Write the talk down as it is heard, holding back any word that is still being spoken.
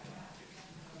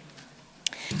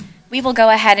We will go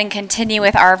ahead and continue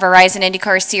with our Verizon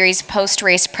IndyCar Series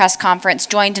post-race press conference,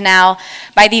 joined now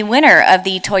by the winner of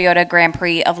the Toyota Grand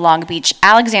Prix of Long Beach,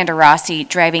 Alexander Rossi,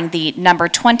 driving the number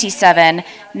 27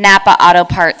 Napa Auto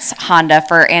Parts Honda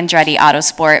for Andretti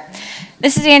Autosport.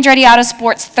 This is Andretti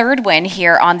Autosport's third win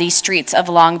here on the streets of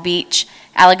Long Beach.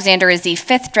 Alexander is the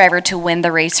fifth driver to win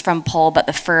the race from pole, but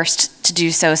the first to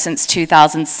do so since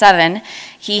 2007.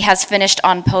 He has finished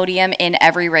on podium in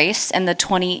every race in the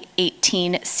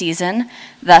 2018 season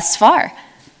thus far.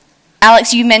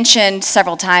 Alex, you mentioned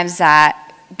several times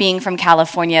that being from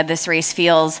California, this race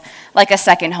feels like a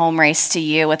second home race to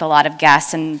you, with a lot of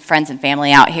guests and friends and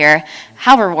family out here.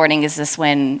 How rewarding is this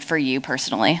win for you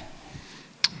personally?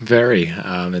 Very.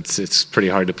 It's pretty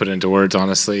hard to put into words,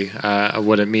 honestly,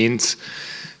 what it means.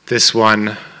 This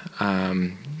one,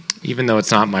 even though it's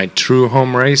not my true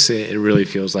home race, it really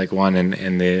feels like one,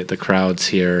 and the crowds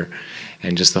here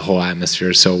and just the whole atmosphere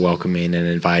is so welcoming and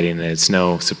inviting, and it's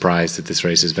no surprise that this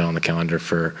race has been on the calendar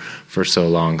for so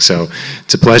long. So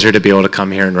it's a pleasure to be able to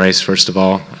come here and race, first of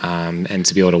all, and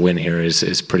to be able to win here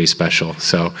is pretty special.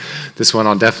 So this one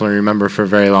I'll definitely remember for a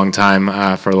very long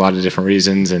time for a lot of different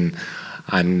reasons, and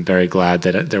I'm very glad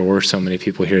that there were so many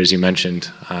people here, as you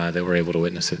mentioned, that were able to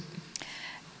witness it.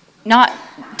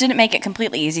 Didn't make it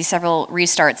completely easy, several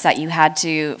restarts that you had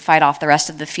to fight off the rest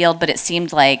of the field, but it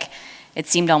seemed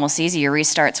almost easy. Your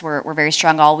restarts were very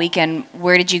strong all weekend.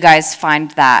 Where did you guys find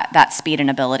that speed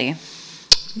and ability?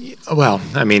 Well,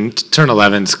 I mean, turn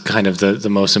 11's kind of the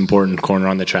most important corner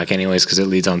on the track anyways, because it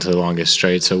leads onto the longest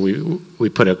straight. So we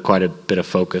put quite a bit of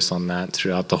focus on that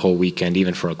throughout the whole weekend,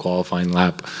 even for a qualifying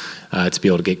lap, to be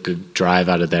able to get good drive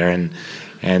out of there.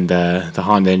 And the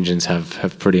Honda engines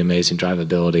have pretty amazing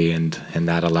drivability, and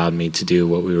that allowed me to do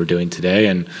what we were doing today.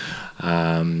 And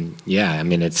yeah, I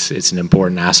mean, it's an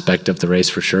important aspect of the race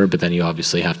for sure, but then you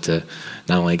obviously have to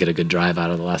not only get a good drive out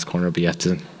of the last corner, but you have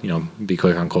to, be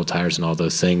quick on cold tires and all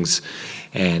those things.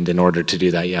 And in order to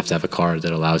do that, you have to have a car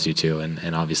that allows you to,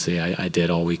 and obviously I did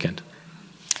all weekend.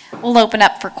 We'll open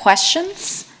up for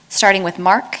questions, starting with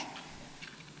Mark.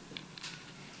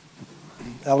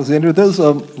 Alexander, those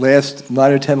last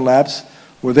 9 or 10 laps,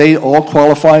 were they all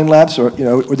qualifying laps, or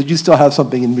did you still have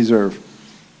something in reserve?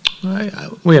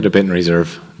 We had a bit in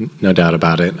reserve, no doubt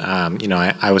about it.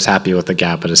 I was happy with the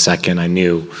gap at a second. I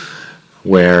knew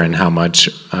where and how much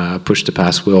push to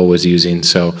pass Will was using,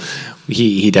 so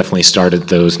he definitely started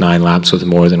those 9 laps with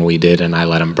more than we did, and I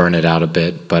let him burn it out a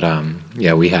bit. But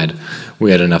yeah, we had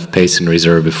enough pace in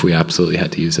reserve if we absolutely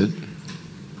had to use it.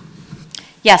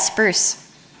 Yes, Bruce.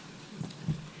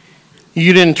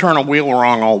 You didn't turn a wheel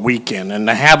wrong all weekend, and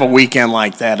to have a weekend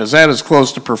like that, is that as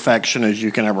close to perfection as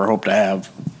you can ever hope to have?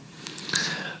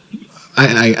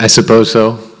 I suppose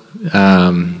so.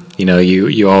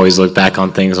 You always look back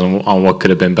on things on what could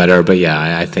have been better, but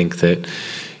yeah, I think that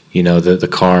the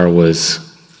car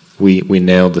was, we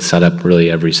nailed the setup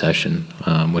really every session,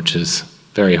 which is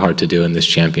very hard to do in this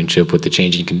championship with the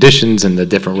changing conditions and the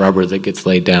different rubber that gets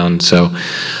laid down. So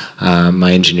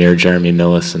my engineer, Jeremy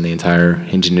Millis, and the entire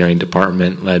engineering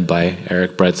department, led by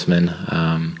Eric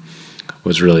Bretzman,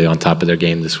 was really on top of their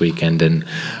game this weekend. And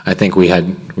I think we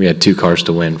had 2 cars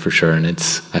to win for sure. And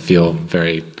I feel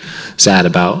very sad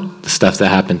about the stuff that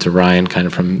happened to Ryan kind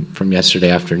of from yesterday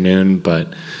afternoon.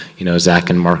 But, Zach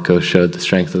and Marco showed the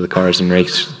strength of the cars in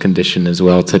race condition as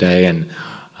well today. And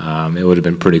it would have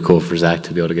been pretty cool for Zach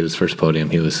to be able to get his first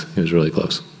podium. He was really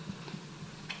close.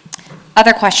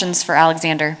 Other questions for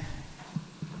Alexander?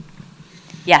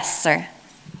 Yes, sir.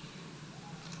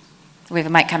 We have a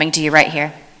mic coming to you right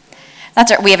here. That's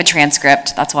right. We have a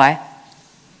transcript. That's why.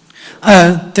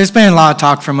 There's been a lot of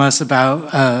talk from us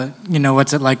about,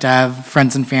 what's it like to have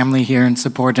friends and family here and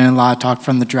support, and a lot of talk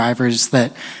from the drivers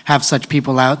that have such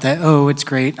people out that, it's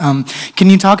great. Can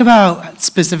you talk about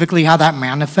specifically how that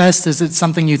manifests? Is it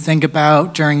something you think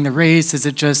about during the race? Is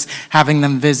it just having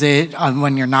them visit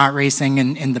when you're not racing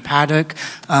in the paddock?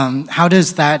 How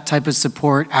does that type of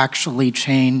support actually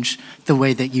change the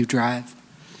way that you drive?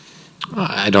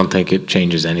 I don't think it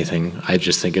changes anything. I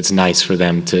just think it's nice for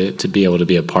them to be able to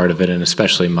be a part of it, and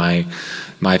especially my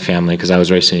family, because I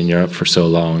was racing in Europe for so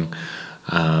long.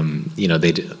 A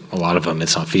lot of them,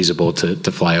 it's not feasible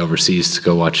to fly overseas to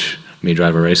go watch me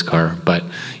drive a race car. But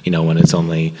when it's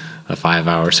only a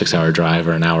 5-hour, 6-hour drive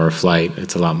or an hour flight,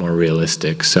 it's a lot more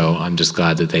realistic. So I'm just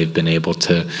glad that they've been able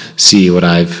to see what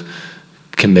I've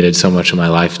committed so much of my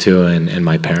life to, and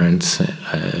my parents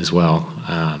as well.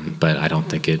 But I don't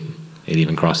think it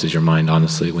even crosses your mind,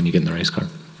 honestly, when you get in the race car.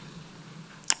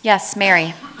 Yes,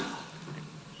 Mary.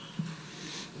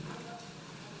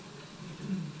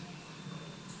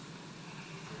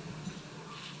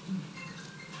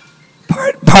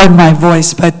 pardon my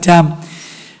voice, but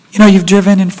you've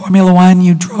driven in Formula One,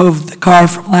 you drove the car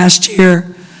from last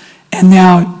year, and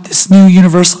now this new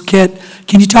Universal kit.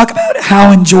 Can you talk about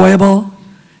how enjoyable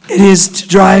it is to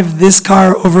drive this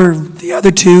car over the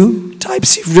other two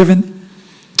types you've driven?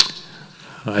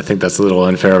 I think that's a little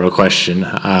unfair of a question.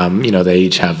 They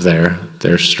each have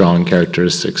their strong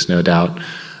characteristics, no doubt.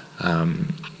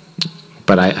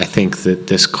 But I think that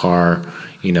this car,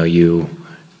 you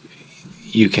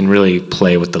can really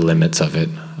play with the limits of it,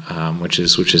 which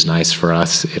is nice for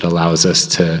us. It allows us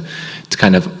to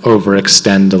kind of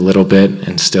overextend a little bit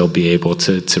and still be able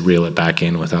to reel it back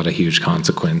in without a huge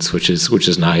consequence, which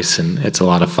is nice, and it's a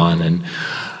lot of fun. And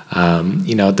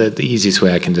the easiest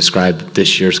way I can describe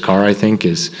this year's car, I think,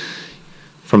 is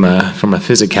from a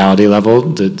physicality level,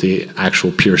 the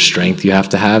actual pure strength you have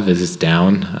to have is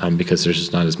down because there's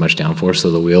just not as much downforce,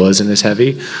 so the wheel isn't as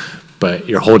heavy. But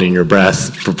you're holding your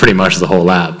breath for pretty much the whole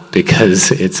lap because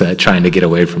it's trying to get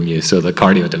away from you. So the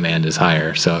cardio demand is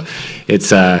higher. So it's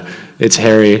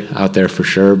hairy out there for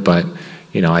sure. But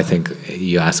I think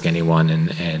you ask anyone,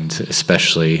 and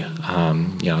especially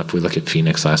if we look at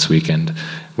Phoenix last weekend,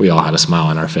 we all had a smile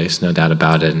on our face, no doubt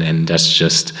about it. And that's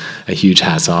just a huge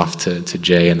hats off to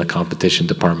Jay and the competition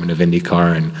department of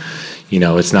IndyCar. And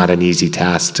it's not an easy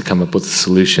task to come up with a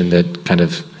solution that kind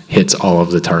of hits all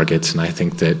of the targets, and I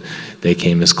think that they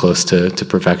came as close to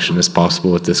perfection as possible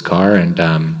with this car, and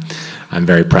I'm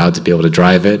very proud to be able to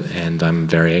drive it, and I'm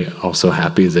very also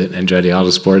happy that Andretti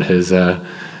Autosport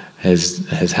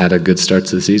has had a good start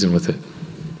to the season with it.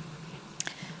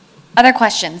 Other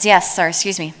questions? Yes, sir,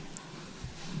 excuse me.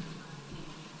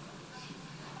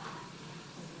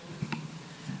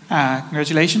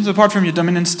 Congratulations. Apart from your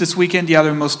dominance this weekend, the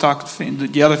other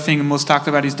thing most talked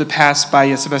about is the pass by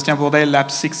Sébastien Bourdais, lap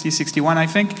 60-61, I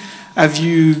think.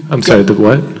 I'm sorry, the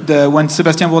what? When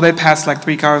Sébastien Bourdais passed like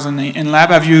 3 cars in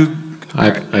lap, have you...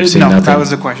 I've seen nothing. No, that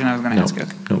was the question I was going to ask.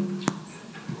 Okay. No.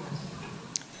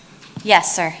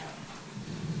 Yes, sir.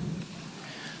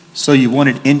 So you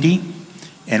wanted Indy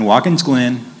and Watkins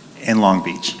Glen and Long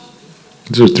Beach.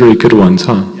 Those are 3 good ones,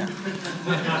 huh? Yeah.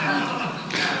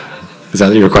 Is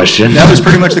that your question? That was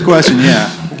pretty much the question, yeah.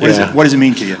 What does it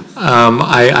mean to you?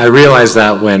 I realized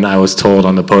that when I was told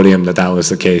on the podium that was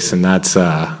the case, and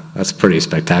that's pretty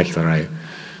spectacular. I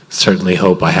certainly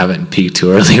hope I haven't peaked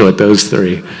too early with those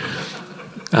 3.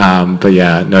 But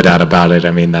yeah, no doubt about it.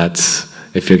 I mean, that's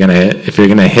if you're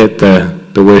gonna hit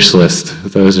the wish list,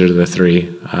 those are the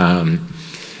 3.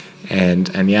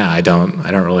 And yeah, I don't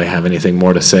really have anything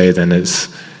more to say than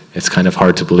it's kind of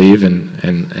hard to believe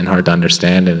and hard to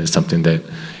understand, and it's something that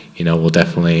we'll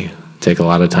definitely take a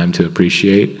lot of time to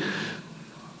appreciate.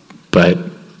 But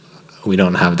we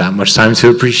don't have that much time to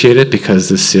appreciate it because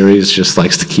this series just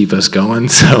likes to keep us going.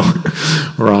 So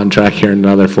we're on track here in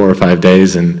another 4 or 5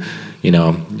 days, and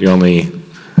you're only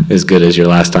as good as your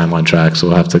last time on track. So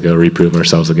we'll have to go reprove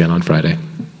ourselves again on Friday.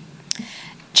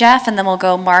 Jeff, and then we'll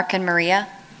go Mark and Maria.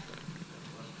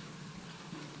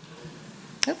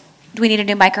 Do we need a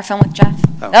new microphone with Jeff?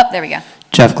 Oh, there we go.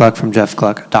 Jeff Gluck from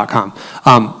jeffgluck.com.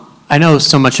 I know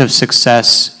so much of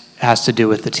success has to do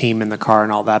with the team and the car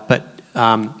and all that, but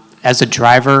as a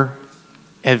driver,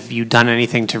 have you done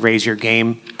anything to raise your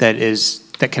game that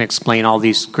can explain all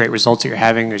these great results that you're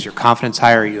having? Is your confidence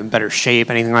higher? Are you in better shape?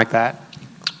 Anything like that?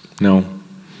 No.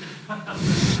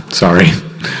 Sorry.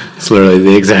 It's literally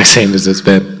the exact same as it's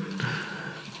been.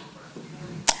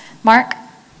 Mark?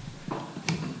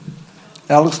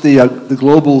 Alex, the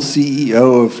global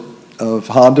CEO of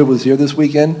Honda was here this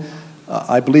weekend.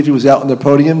 I believe he was out on the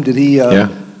podium. Did he?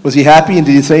 Was he happy, and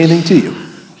did he say anything to you?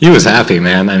 He was happy,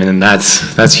 man. I mean,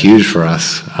 that's huge for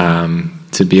us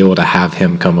to be able to have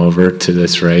him come over to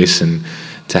this race and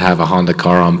to have a Honda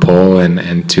car on pole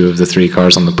and 2 of the 3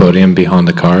 cars on the podium be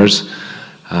Honda cars.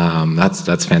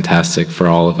 That's fantastic for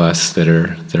all of us that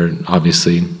are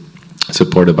obviously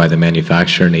supported by the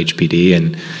manufacturer and HPD,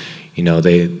 and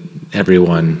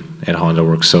everyone at Honda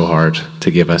works so hard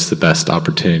to give us the best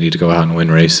opportunity to go out and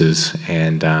win races,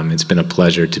 and it's been a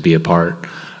pleasure to be a part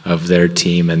of their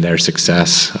team and their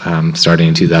success starting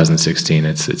in 2016.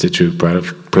 It's a true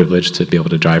privilege to be able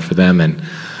to drive for them, and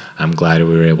I'm glad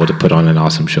we were able to put on an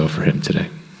awesome show for him today.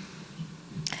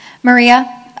 Maria,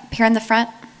 up here in the front.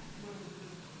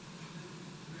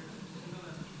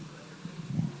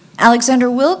 Alexander,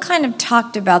 Will kind of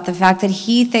talked about the fact that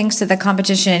he thinks that the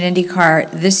competition in IndyCar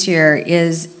this year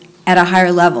is at a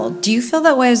higher level. Do you feel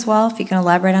that way as well? If you can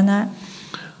elaborate on that.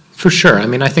 For sure. I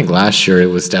mean, I think last year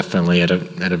it was definitely at a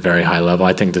very high level.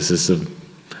 I think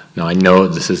I know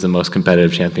this is the most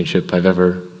competitive championship I've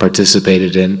ever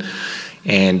participated in.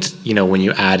 And, when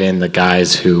you add in the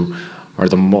guys who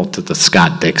the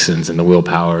Scott Dixons and the Will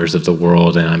Powers of the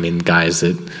world, and I mean guys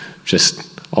that just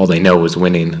all they know is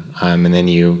winning. And then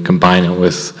you combine it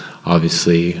with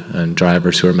obviously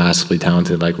drivers who are massively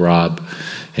talented like Rob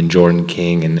and Jordan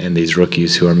King and these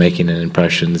rookies who are making an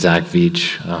impression. Zach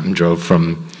Veach drove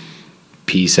from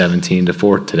P17 to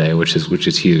 4th today, which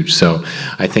is huge. So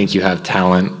I think you have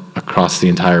talent across the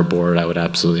entire board. I would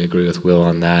absolutely agree with Will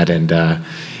on that, and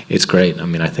it's great. I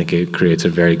mean, I think it creates a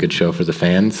very good show for the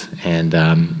fans, and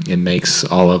it makes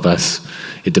all of us,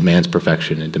 it demands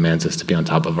perfection. It demands us to be on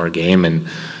top of our game, and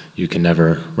you can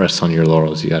never rest on your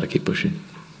laurels. You got to keep pushing.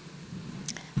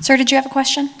 Sir, did you have a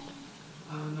question?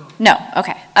 No.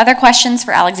 Okay. Other questions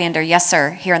for Alexander? Yes,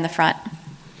 sir, here in the front.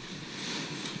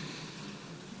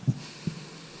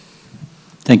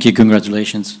 Thank you.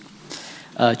 Congratulations.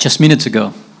 Just minutes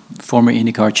ago, former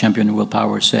IndyCar champion Will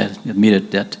Powers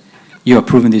admitted that you are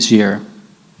proving this year.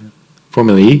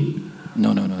 Formula E?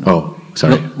 No. Oh,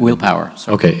 sorry. Will Power.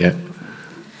 Sorry. Okay, yeah.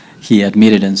 He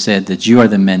admitted and said that you are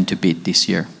the man to beat this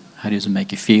year. How does it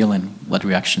make you feel, and what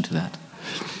reaction to that?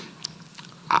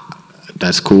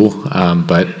 That's cool,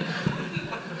 but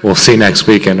we'll see next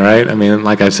weekend, right? I mean,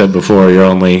 like I said before, you're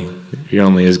only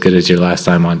as good as your last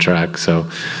time on track. So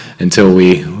until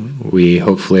we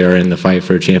hopefully are in the fight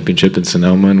for a championship in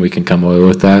Sonoma and we can come away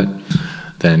with that,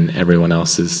 then everyone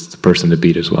else is the person to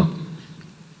beat as well.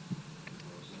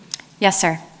 Yes,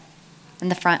 sir, in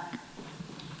the front.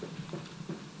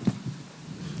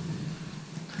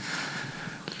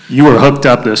 You were hooked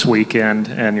up this weekend,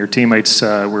 and your teammates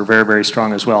were very, very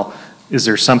strong as well. Is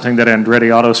there something that Andretti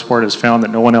Autosport has found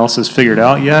that no one else has figured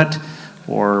out yet,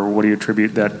 or what do you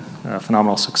attribute that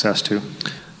phenomenal success to?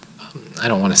 I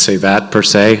don't want to say that per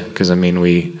se, because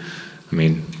Penske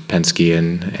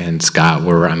and Scott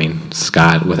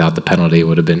Scott without the penalty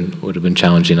would have been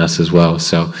challenging us as well.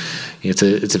 So it's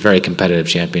a very competitive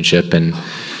championship, and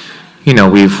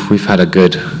we've had a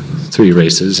good 3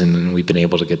 races, and we've been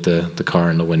able to get the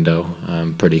car in the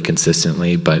window pretty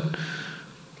consistently, but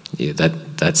yeah,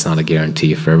 that's not a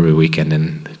guarantee for every weekend,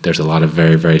 and there's a lot of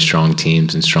very, very strong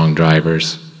teams and strong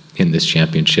drivers in this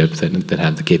championship that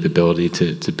have the capability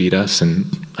to beat us, and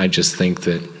I just think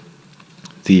that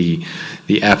the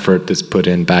effort that's put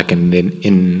in back in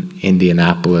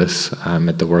Indianapolis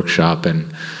at the workshop,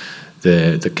 and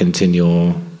the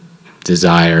continual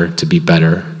desire to be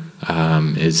better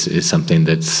is something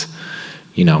that's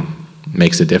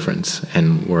makes a difference.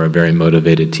 And we're a very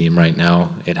motivated team right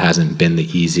now. It hasn't been the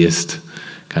easiest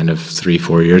kind of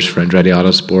 3-4 years for Andretti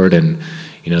Autosport, and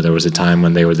there was a time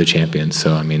when they were the champions.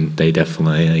 So they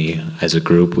definitely, as a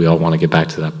group, we all want to get back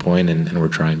to that point, and we're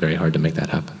trying very hard to make that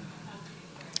happen.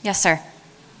 Yes, sir.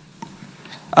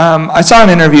 I saw an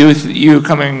interview with you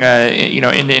coming,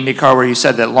 into IndyCar where you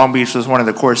said that Long Beach was one of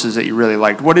the courses that you really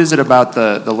liked. What is it about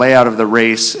the layout of the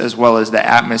race as well as the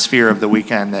atmosphere of the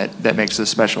weekend that makes this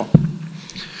special?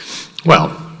 Well,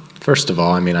 first of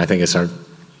all, I think it's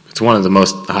one of the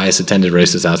most highest attended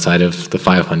races outside of the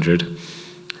 500.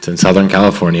 It's in Southern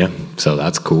California, so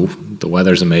that's cool. The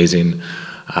weather's amazing.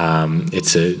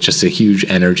 It's just a huge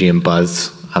energy and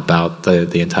buzz about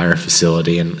the entire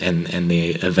facility, and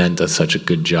the event does such a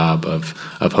good job of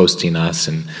hosting us,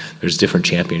 and there's different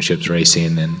championships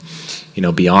racing, and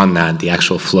beyond that, the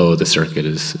actual flow of the circuit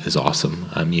is awesome.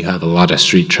 You have a lot of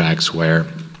street tracks where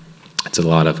it's a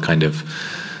lot of kind of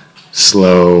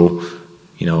slow,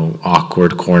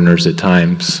 awkward corners at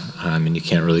times, and you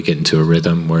can't really get into a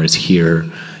rhythm, whereas here,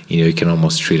 you can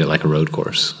almost treat it like a road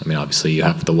course. Obviously you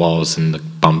have the walls and the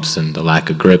bumps and the lack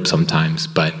of grip sometimes,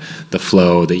 but the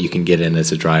flow that you can get in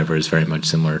as a driver is very much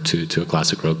similar to a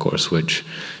classic road course, which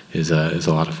is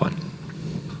a lot of fun.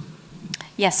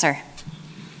 Yes, sir.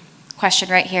 Question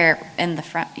right here in the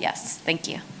front. Yes, thank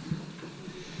you.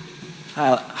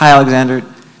 Hi, Alexander.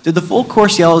 Did the full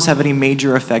course yellows have any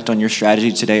major effect on your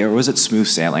strategy today, or was it smooth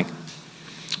sailing?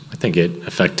 I think it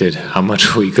affected how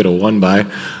much we could have won by,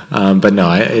 but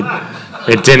no, it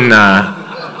didn't.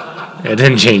 It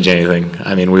didn't change anything.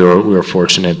 We were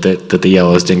fortunate that the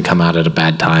yellows didn't come out at a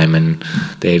bad time, and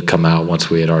they had come out once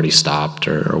we had already stopped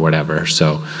or whatever.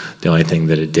 So the only thing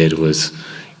that it did was,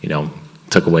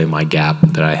 took away my gap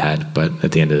that I had. But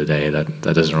at the end of the day, that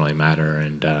doesn't really matter.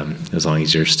 And as long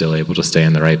as you're still able to stay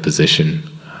in the right position,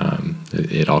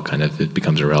 it all it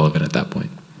becomes irrelevant at that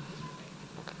point.